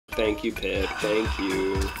Thank you, Pip. Thank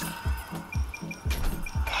you.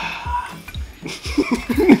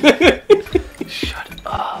 Shut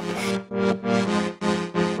up.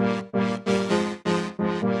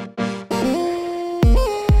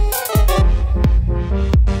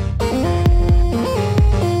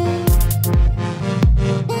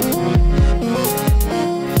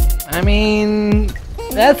 I mean,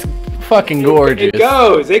 that's fucking gorgeous. It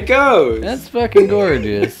goes. It goes. That's fucking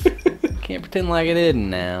gorgeous. Can't pretend like it didn't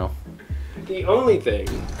now. The only thing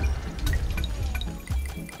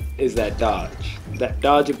is that dodge. That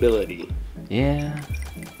dodge ability. Yeah.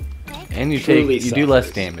 And you Truly do less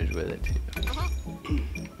suffers. damage with it too.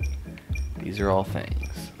 These are all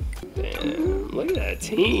things. Damn, look at that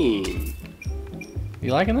team.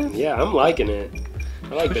 You liking this? Yeah, I'm liking it.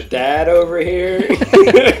 I like the dad over here.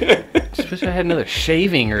 Just wish I had another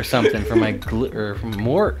shaving or something for my from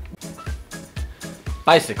Mort.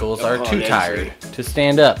 Bicycles are too Nancy. tired to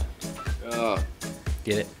stand up. Oh.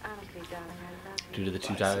 Get it? Due to the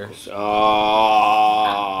two tires.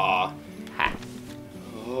 Oh.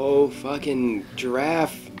 Oh, fucking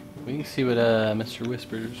giraffe. We can see what Mr.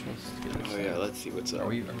 Whispers wants to get us. Oh yeah, let's see what's up. Are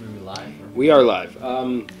we live? We are live.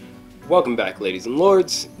 Welcome back, ladies and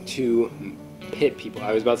lords, to Pit People.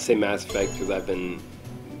 I was about to say Mass Effect because I've been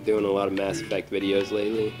doing a lot of Mass Effect videos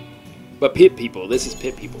lately. But Pit People, this is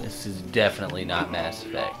Pit People. This is definitely not Mass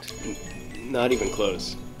Effect. Not even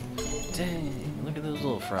close. Dang, look at those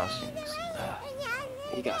little frostings.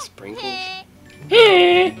 He got sprinkles.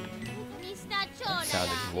 That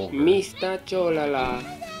sounded vulgar. Mista Cholala.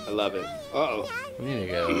 I love it. Uh-oh. We need to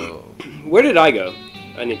go. Where did I go?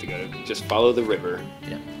 I need to go. Just follow the river.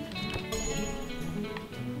 Yeah.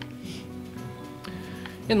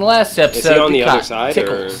 In the last episode, Is he on we the caught other side,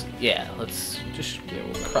 Tickles. or? Yeah, let's just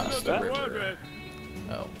we'll cross the river.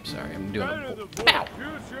 Oh, sorry, I'm doing a... Ow!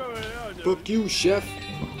 Fuck you, chef.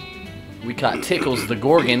 We caught Tickles the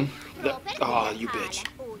Gorgon, Oh, you bitch.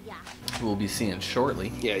 who we'll be seeing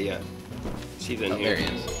shortly. Yeah. She's in Oh, here. there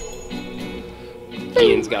he is.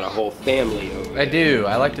 Ian's got a whole family over I there. do.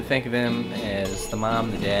 I like to think of them as the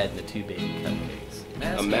mom, the dad, and the two baby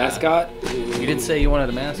cupcakes. A mascot? You did say you wanted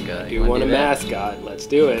a mascot. You want a do that? mascot? Let's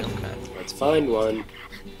do it. Okay. Let's find one.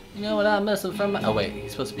 You know what I'm missing from my... Oh, wait.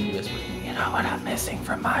 He's supposed to be whispering. You know what I'm missing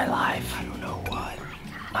from my life? I don't know what.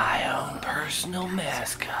 My own personal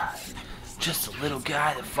mascot. Just a little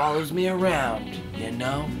guy that follows me around, you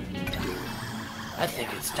know? I think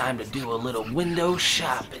it's time to do a little window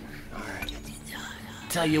shopping. Alright.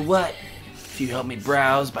 Tell you what, if you help me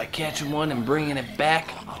browse by catching one and bringing it back,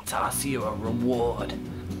 I'll toss you a reward.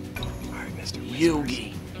 Alright, Mr.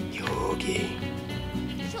 Yogi. Yogi.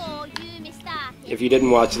 If you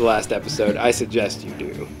didn't watch the last episode, I suggest you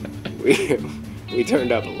do. We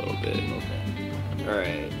turned up a little bit.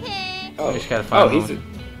 Alright. Oh, We just gotta find he's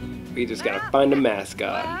we just gotta find a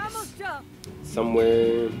mascot.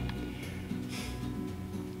 Somewhere.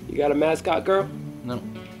 You got a mascot, girl? No.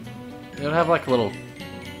 They'll have like a little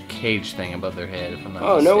cage thing above their head, if I'm not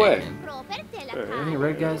Oh, no way. mistaken. Are there any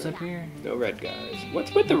red guys up here? No red guys.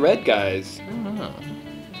 What's with the red guys? I don't know.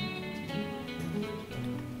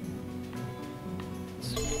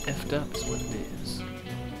 It's effed up is what it is.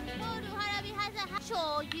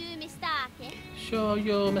 Show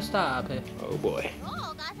you Mr. Oh boy.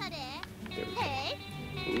 Hey.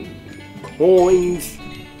 Coins.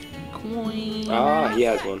 Coin. Ah, he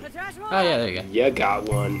has one. Oh yeah, there you go. You got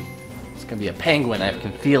one. It's gonna be a penguin. I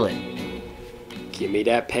can feel it. Give me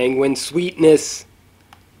that penguin sweetness.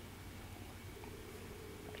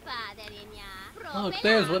 Look,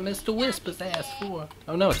 there's what Mr. Whispers asked for.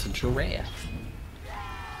 Oh no, it's a giraffe.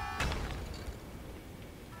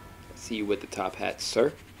 See you with the top hat,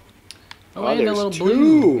 sir. Oh, Oh, and a there's little two.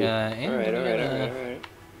 blue guy. And Alright, we got alright.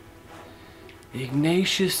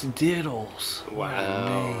 Ignatius Diddles.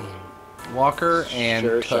 Wow. Walker and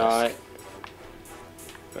Sure Tusk. shot.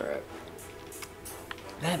 Alright.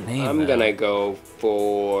 That name. I'm though. gonna go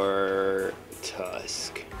for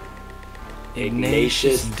Tusk.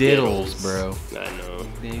 Ignatius Diddles, bro. I know.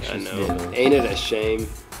 Ignatius I know. Diddles. Ain't it a shame?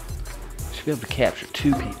 Should be able to capture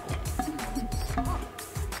two people.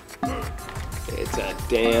 It's a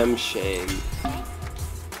damn shame.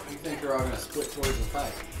 You think they're all gonna split towards the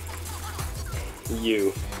fight?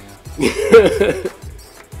 You.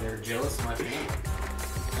 They're jealous of my family.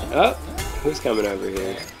 Oh, who's coming over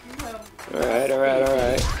here? Alright.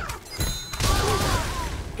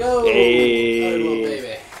 Go! Hey. Little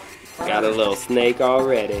baby. Got a little snake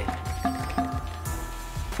already.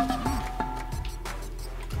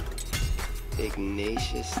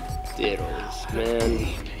 Ignatius Diddles, man.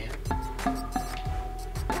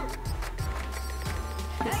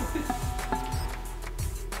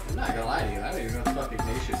 I'm not gonna lie to you, I don't even know what the fuck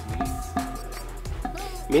Ignatius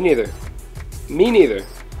means. Me neither. Me neither.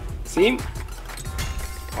 See?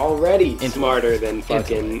 Already smarter than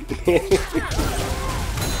fucking...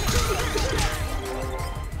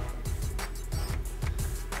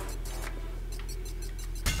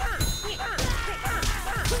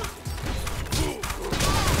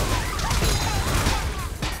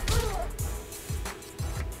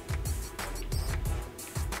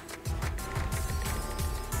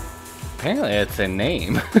 Apparently it's a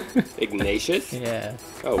name. Ignatius? Yeah.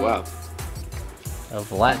 Oh, wow.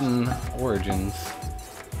 Of Latin origins.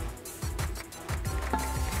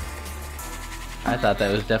 I thought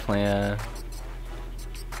that was definitely a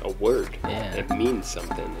word. Yeah. It means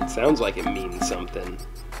something. It sounds like it means something.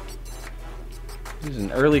 He was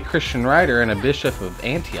an early Christian writer and a bishop of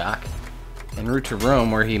Antioch, en route to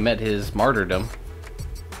Rome where he met his martyrdom.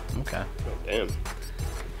 Okay. Oh, damn.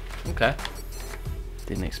 Okay.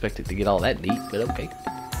 Didn't expect it to get all that deep, but okay.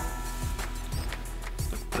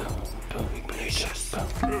 Ignatius.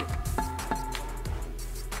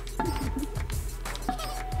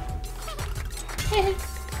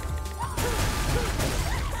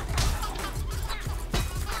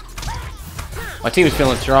 My team is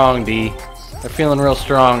feeling strong, D. They're feeling real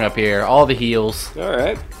strong up here. All the heals.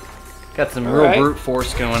 Alright. Got some real brute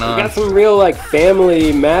force going on. We got some real, like,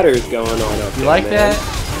 family matters going on up You there, like man. that?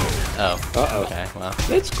 Oh. Uh-oh. Okay, well.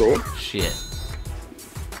 That's cool. Shit.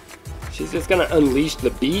 She's just gonna unleash the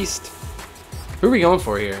beast. Who are we going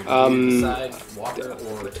for here? Decide Walker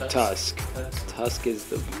or Tusk. Tusk is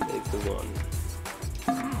the one.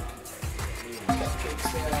 Cupcake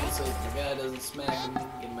stay out so the guy doesn't smack him,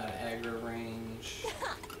 get him out of aggro range.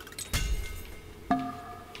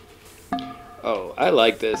 Oh, I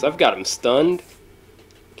like this. I've got him stunned.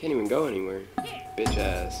 Can't even go anywhere. Bitch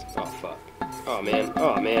ass. Oh, fuck. Oh, man.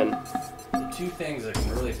 Oh, man. The two things that can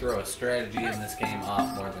really throw a strategy in this game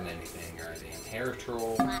off more than anything are the Hair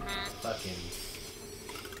Troll, fucking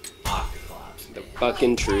Octoclops. The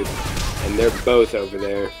fucking truth. And they're both over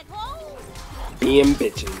there. Being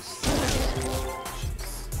bitches.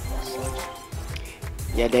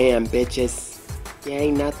 Yeah, damn bitches. You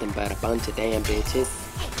ain't nothing but a bunch of damn bitches.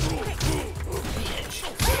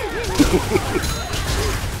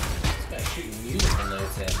 Shooting musical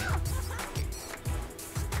notes at me.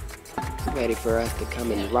 Ready for us to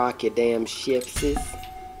come and rock your damn shipses?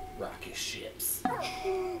 Rock your ships.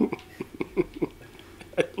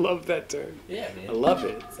 I love that term. Yeah, man. I love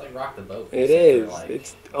it. It's like rock the boat. It except is. for, like,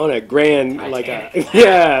 It's on a grand, Titanic. like a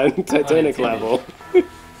yeah, Titanic Unintended. level.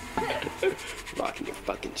 Rocking your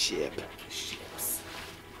fucking ship. ships.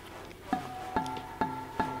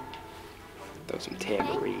 Throw some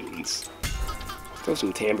tambourines. Throw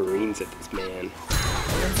some tambourines at this man.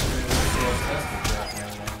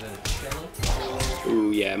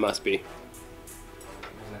 Ooh, yeah, it must be.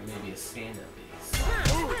 Maybe a stand-up piece.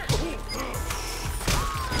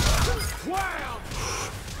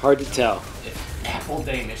 Hard to tell. If Apple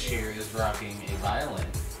Danish here is rocking a violin,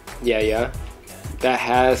 Yeah, yeah. okay. That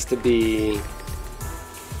has to be.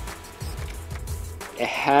 It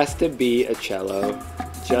has to be a cello,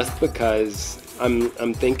 just because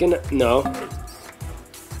I'm thinking no.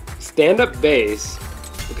 Stand-up bass,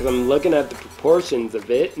 because I'm looking at the proportions of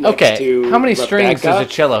it next Okay, to how many strings does a Rebecca.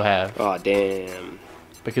 cello have? Oh damn!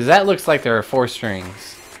 Because that looks like there are 4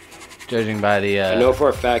 strings, judging by the I know for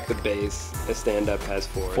a fact the bass, the stand-up has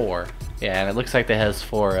 4. 4. Yeah, and it looks like it has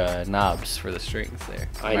 4 knobs for the strings there.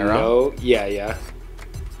 I Am I wrong? know. Yeah, yeah.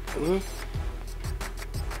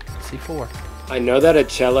 See 4. I know that a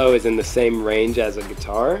cello is in the same range as a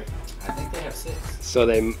guitar, I think they have 6. so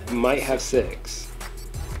they might have 6.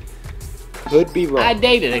 Could be wrong. I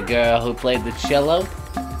dated a girl who played the cello.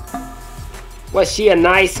 Was she a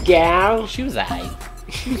nice gal? She was aight.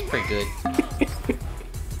 She was pretty good.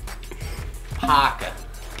 Parker.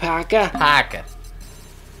 Parker? Parker.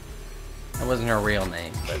 That wasn't her real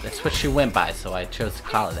name, but that's what she went by, so I chose to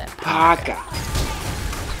call her that. Parker.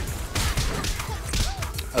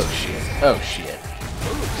 Oh shit. Oh shit.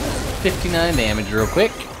 59 damage real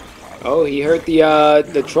quick. Oh, he hurt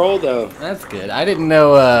the troll though. That's good. I didn't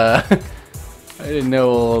know I didn't know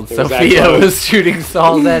old It was that Sophia close. was shooting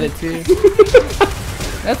saws at it too.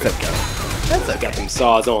 That's okay. That's Got okay. them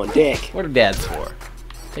saws on deck. What are dads for?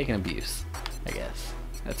 Taking abuse, I guess.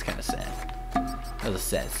 That's kind of sad. That was a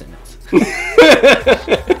sad sentence.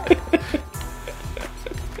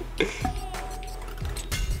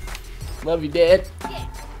 Love you, Dad.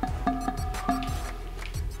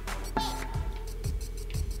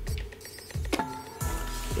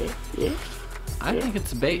 Yeah. I think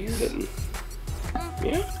it's a bass.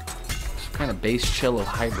 Yeah. Some kind of bass cello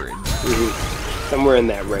hybrid. Mhm. Somewhere in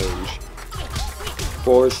that range.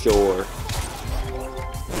 For sure.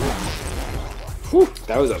 Whew,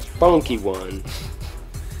 that was a funky one.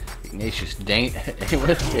 Ignatius Diddles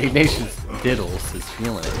is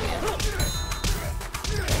feeling it, man.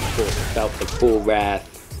 Felt the full wrath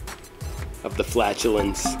of the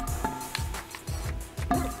flatulence.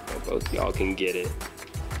 Oh, both y'all can get it.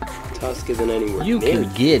 Tusk isn't anywhere. You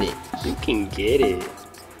can get it. You can get it.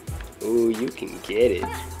 Ooh, you can get it.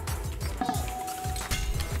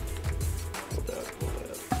 Hold up, hold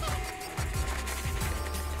up.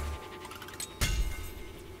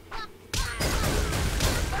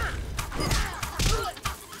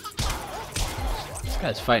 This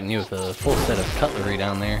guy's fighting you with a full set of cutlery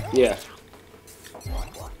down there. Yeah.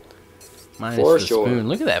 Minus For the sure. spoon.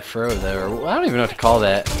 Look at that fro though. I don't even know what to call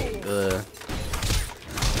that.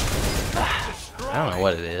 I don't know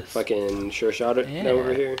what it is. Fucking sure shot it Yeah.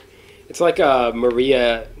 over here. It's like a Marie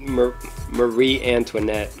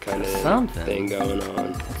Antoinette kind of Something. thing going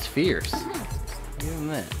on. It's fierce. Give him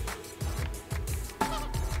that.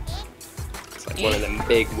 It's like one of them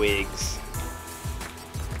big wigs.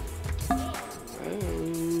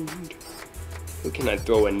 And who can I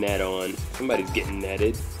throw a net on? Somebody's getting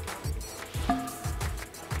netted.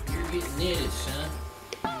 You're getting netted, son.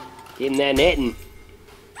 Getting that netting.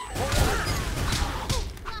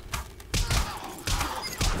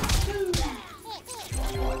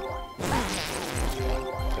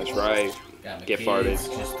 That's right. Got my Get kids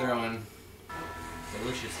farted. just throwing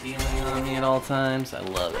delicious healing on me at all times. I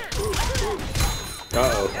love it.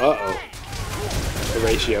 Uh-oh, uh-oh.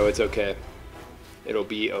 Horatio, it's okay. It'll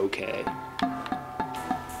be okay.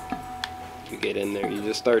 You get in there, you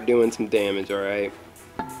just start doing some damage, alright?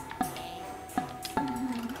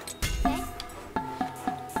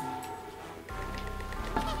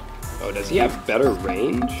 Oh, does he have better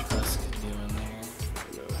range? Tusk doing there.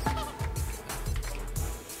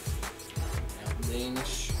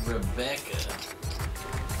 Danish Rebecca.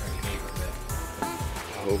 Already gave Rebecca.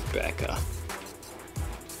 Oh, Becca.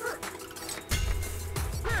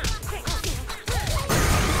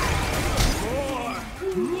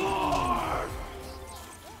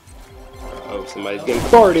 Oh, somebody's getting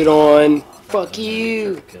farted on. Fuck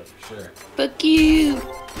you. Kill for sure. Fuck you.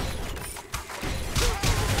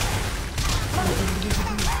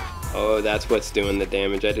 Oh, that's what's doing the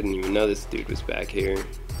damage. I didn't even know this dude was back here.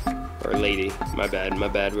 Or lady. My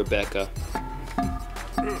bad, Rebecca.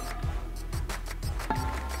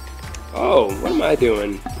 Oh, what am I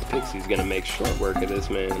doing? Pixie's gonna make short work of this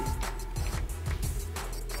man.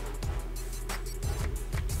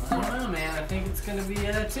 I don't know, man. I think it's gonna be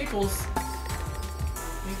Tickles. I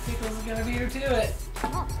think Tickles is gonna beat her to it.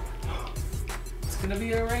 It's gonna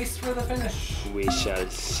be a race for the finish. We shall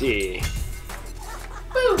see.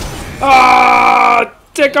 Ah,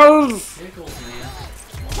 Tickles! Tickles, man.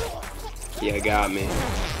 Yeah, got me.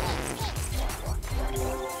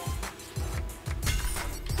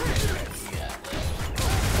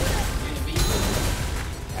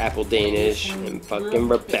 Apple Danish and fucking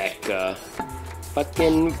Rebecca.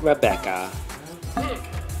 Fucking Rebecca.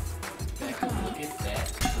 Becca, look at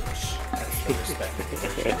that push. That's so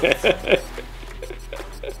respectable.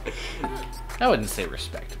 I wouldn't say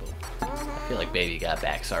respectable. I feel like Baby Got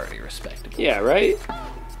Back's already respectable. Yeah, right?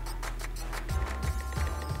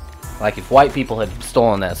 Like if white people had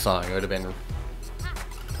stolen that song, it would have been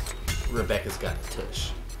Rebecca's Got a Tush.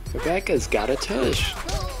 Rebecca's got a tush.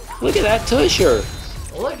 Look at that tusher.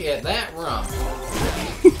 Look at that rump.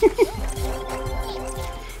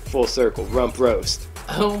 Full circle, rump roast.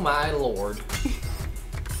 Oh my lord.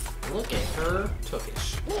 Look at her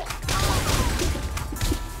tookish.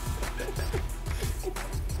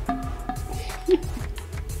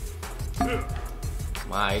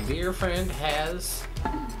 My dear friend has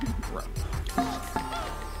rump.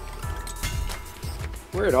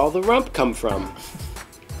 Where'd all the rump come from?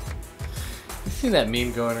 You seen that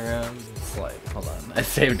meme going around? It's like, hold on, I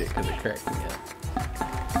saved it because it cracked me up.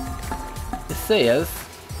 It says,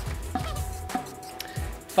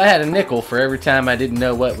 if I had a nickel for every time I didn't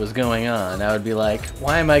know what was going on, I would be like,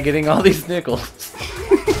 why am I getting all these nickels?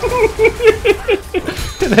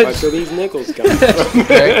 Where's these nickels coming from?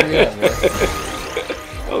 Cracked me up, man.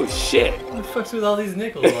 Oh shit. What the fuck's with all these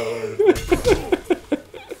nickels all over the place?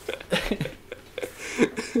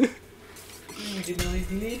 Where am I getting all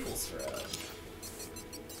these nickels from?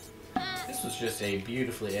 This was just a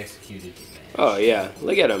beautifully executed match. Oh yeah,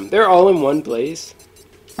 look at them. They're all in one place.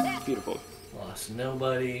 Beautiful. Lost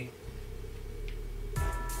nobody.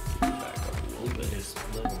 Back up a little bit, just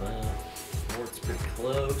leveled up. Wart's pretty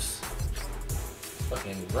close.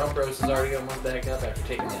 Fucking Rumbros has already got one back up after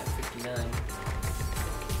taking that 59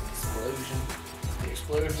 explosion.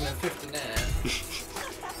 explosion at 59.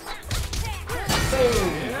 Boom!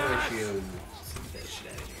 Horatio. Get that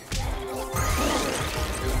shit out of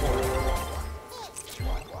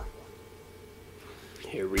here.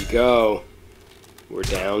 Here we go. We're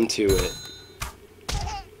down to it.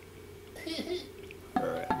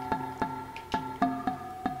 Alright.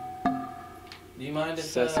 Do you mind if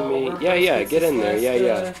Sesame. Roberto Yeah, gets get this in there. last,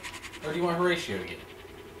 Yeah. Or do you want Horatio to get it?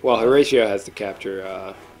 Well, Horatio has to capture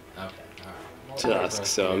Okay, alright. Well, Tusk,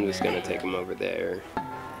 so get I'm in just there. gonna take him over there.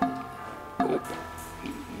 Oop.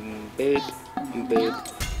 Bid.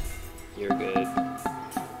 You're good.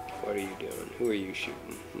 What are you doing? Who are you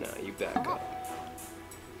shooting? Nah, you back up.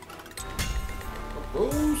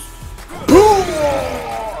 Boost!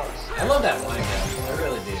 I love that wind up. I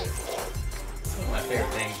really do. It's one of my favorite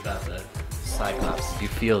things about the Cyclops. You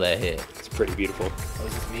feel that hit. It's pretty beautiful. Oh,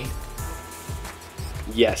 is this me?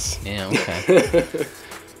 Yes. Yeah, okay.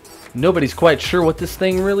 Nobody's quite sure what this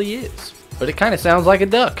thing really is, but it kind of sounds like a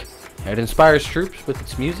duck. It inspires troops with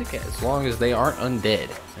its music as long as they aren't undead.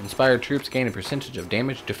 Inspired troops gain a percentage of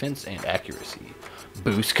damage, defense, and accuracy.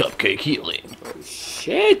 Boost cupcake healing. Oh,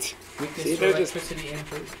 shit! Weakness See, to they're just electricity and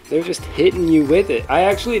food. they're just hitting you with it. I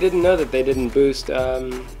actually didn't know that they didn't boost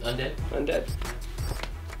Undead? undead.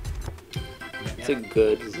 It's a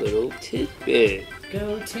good little tidbit.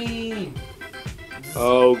 Go team!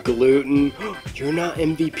 Oh, gluten. You're not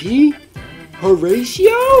MVP?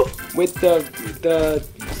 Horatio? With the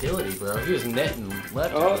Utility, bro. He was netting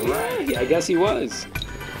left oh and right. yeah, I guess he was.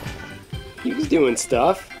 He was doing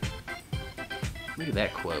stuff. Look at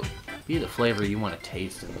that quote. Be the flavor you want to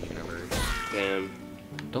taste in the universe. Damn.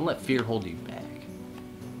 Don't let fear hold you back.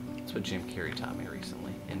 That's what Jim Carrey taught me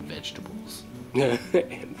recently. And vegetables. And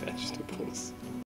vegetables.